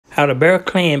How the Bear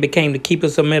clan became the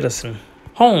keepers of medicine.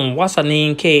 Home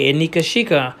wasanin ke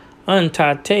enikashika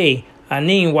antate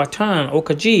anin watan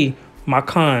okaji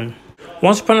makan.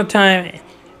 Once upon a time,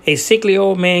 a sickly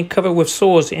old man covered with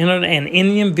sores entered an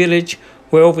Indian village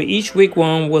where over each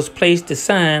wigwam was placed the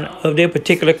sign of their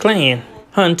particular clan.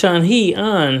 Huntan he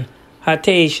an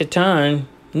hate shatan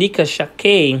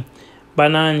nikashake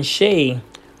banan she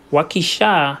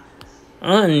wakisha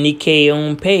an nike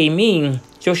on pay min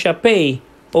joshape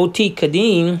oti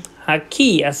kadin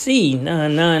haki asi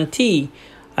nan ti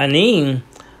anin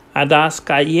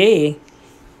adaskaye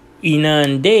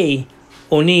inande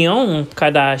onion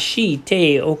kadashi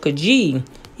te okaji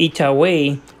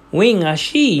itawe wing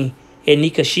ashi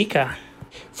enikashika.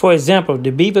 For example,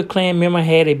 the Beaver clan member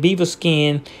had a beaver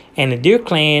skin and the Deer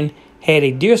clan had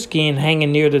a deer skin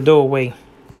hanging near the doorway.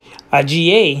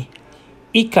 Ajie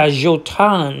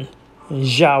ikajotan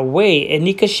jawe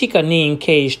enikashika nin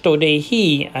ke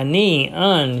stodehi ani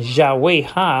an jawe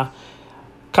ha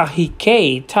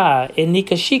kahike ta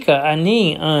enikashika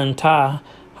ani an ta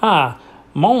ha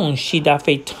mon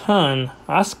shidafe tan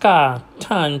aska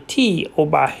tan ti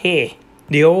obahe.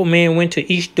 The old man went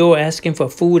to each door asking for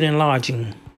food and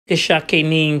lodging. Kishake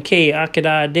nin ke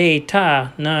akada de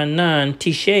ta nan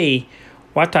tishe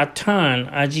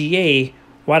watatan ajie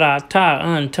watata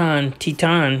antan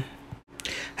titan.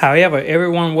 However,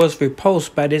 everyone was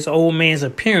repulsed by this old man's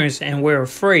appearance and were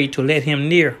afraid to let him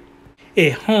near.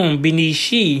 Ehon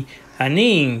binishi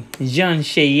anin jan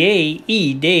sheye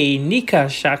I de nika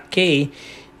shake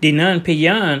dinan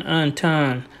piyan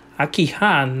antan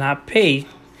akiha na pe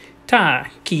ta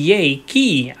kiye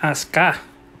ki aska.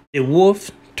 The wolf,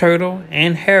 turtle,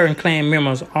 and heron clan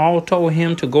members all told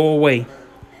him to go away.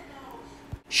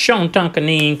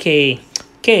 Shontankanin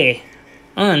ke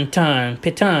antan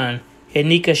petan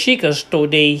enikashika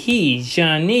stode hi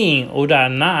janin oda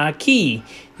na ki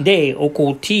de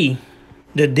okoti.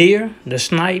 The deer, the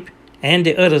snipe, and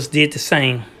the others did the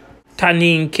same.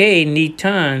 Tanin ke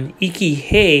nitan iki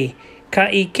he ka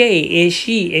ike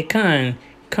eshi ekan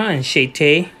kan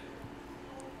shete.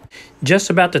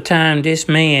 Just about the time this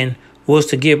man was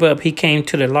to give up, he came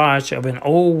to the lodge of an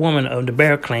old woman of the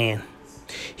Bear clan.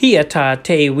 He ata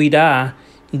te wida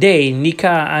de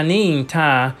nika anin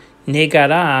ta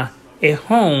negara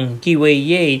ehon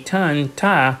giweye tan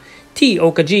ta ti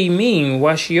okaji min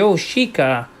washio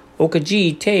shika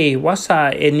okaji te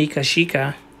wasa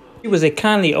enikashika. She was a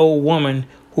kindly old woman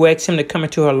who asked him to come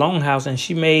into her longhouse, and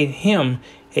she made him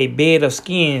a bed of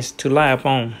skins to lie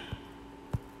upon.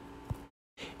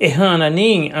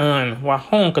 Ehananing an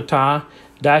wahonkata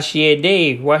dashie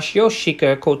de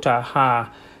washyoshika kota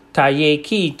ha taye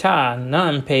ki ta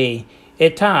nanpe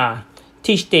eta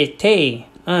tishte te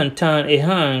antan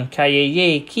ehan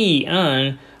kayeye ki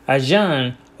an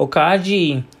ajan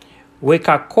okaji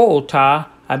wekakota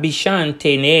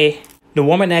abishante ne. The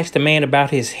woman asked the man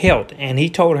about his health, and he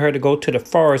told her to go to the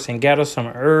forest and gather some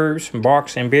herbs,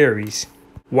 barks, and berries.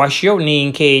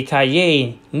 Washyonin ke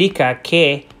taye nika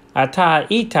ke ata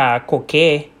ita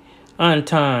koke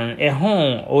antan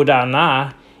ehon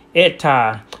odana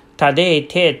eta tade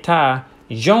teta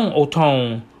jon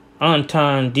oton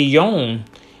antan dion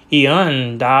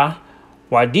ianda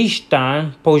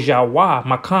wadishtan pojawa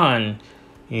makan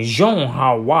jon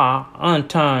hawa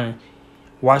antan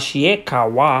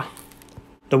washiekawa.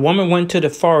 The woman went to the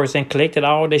forest and collected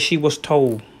all that she was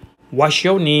told.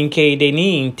 Washyonin ke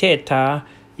denin teta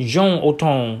jon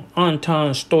oton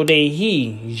antan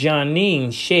stodehi janin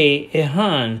she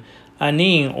ehan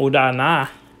anin odana.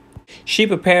 She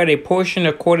prepared a portion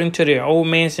according to the old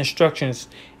man's instructions,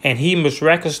 and he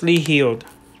miraculously healed.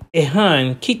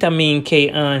 Ehan kitamin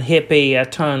ke an hepe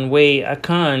atan we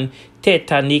akan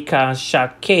teta nika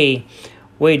shake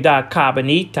we da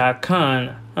kabanita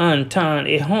kan antan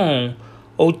ehon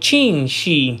ochin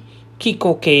shi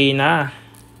kikoke na.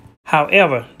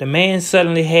 However, the man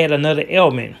suddenly had another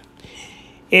ailment.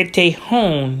 Ete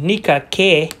hon nika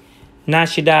ke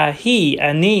nashida hi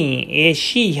ani e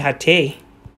shi hate.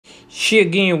 She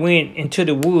again went into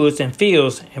the woods and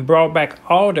fields and brought back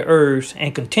all the herbs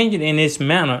and continued in this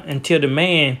manner until the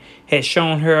man had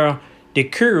shown her the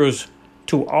cures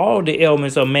to all the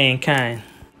ailments of mankind.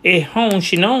 E hon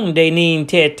shinon de nin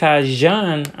teta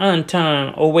jan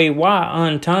antan owe wa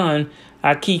antan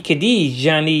aki kedi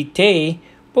jani te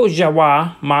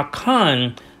Bojawa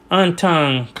makan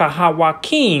antan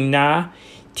kahawakin na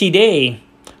tide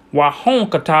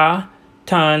wahonkata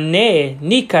tane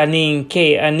nikanin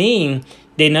ke anin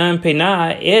denan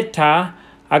pena eta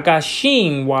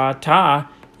agashin wa ta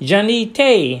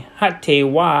janite hate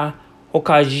wa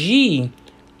okaji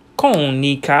kon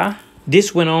nika.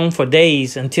 This went on for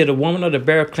days until the woman of the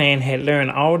Bear Clan had learned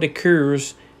all the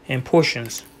cures and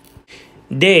potions.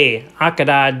 De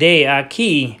akada de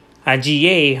aki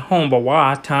ajiye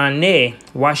hombawa tane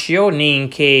washio nin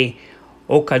ke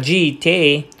okaji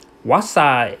te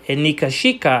wasa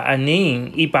enikashika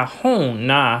anin ibahon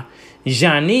na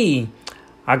jani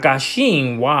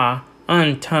agashin wa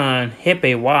antan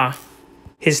hepe wa.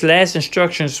 His last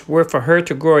instructions were for her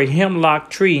to grow a hemlock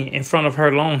tree in front of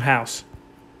her longhouse.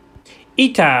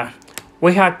 Ita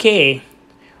wehake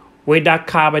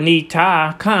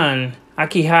wedakabanita kan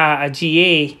akiha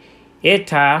ajie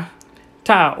eta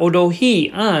ta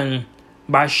odohi an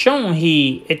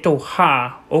bashonhi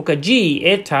etoha okaji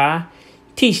eta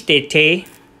tistete.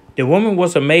 The woman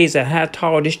was amazed at how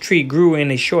tall this tree grew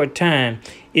in a short time.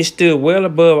 It stood well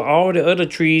above all the other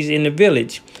trees in the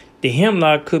village. The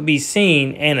hemlock could be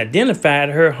seen and identified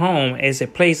her home as a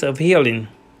place of healing.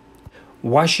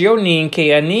 Washionin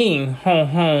ke anin hon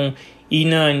hon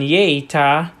inan ye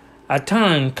ta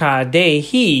atan ka de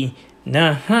hi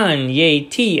na han ye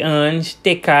ti an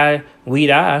steka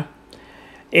wida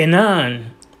enan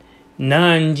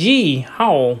nan ji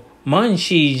hao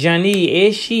manshi jani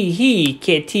eshi hi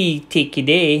keti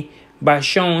tikide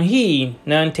bashon hi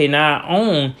nan tena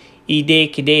on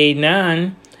ide kide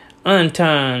nan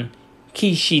antan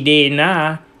kishide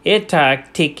na eta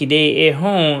tekide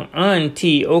ehon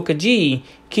anti okaji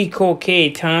kiko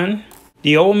ke tan.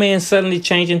 The old man suddenly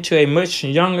changed into a much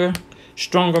younger,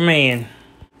 stronger man.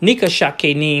 Nika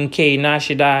shake nin ke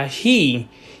nashida hi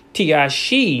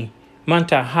tiashi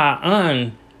manta ha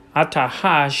an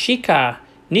ataha shika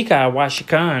nika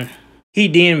washikan. He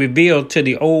then revealed to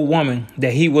the old woman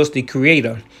that he was the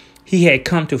creator. He had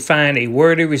come to find a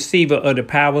worthy receiver of the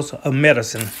powers of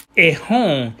medicine.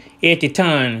 Ehon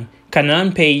etitan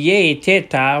kanan pe ye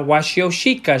teta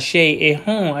washioshika she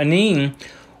ehon anin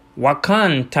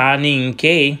wakan ta nin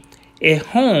ke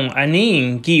ehon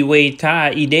anin giwe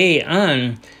ta ide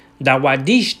an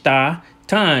dawadishta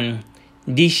tan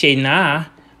dishena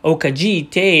okaji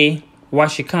te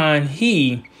washikan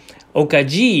hi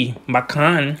okaji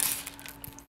makan.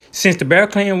 Since the Bear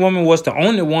Clan woman was the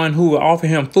only one who would offer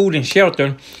him food and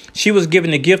shelter, she was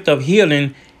given the gift of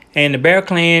healing, and the Bear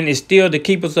Clan is still the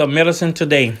keepers of medicine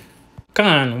today.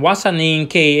 Kan wasanin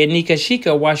ke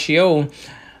enikashika washio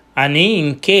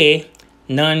anin ke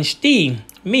nan sti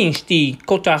min sti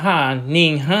kotaha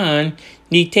nin han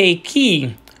ni te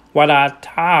ki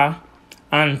wadata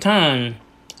antan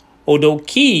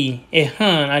odoki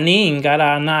ehan anin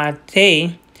gara na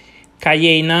te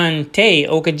kaye nan te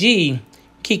okaji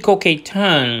kikoke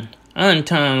tan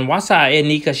antan wasa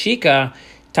enikashika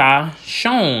ta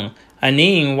shon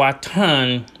anin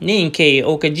watan ninke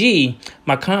okaji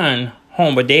makan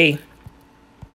hombade.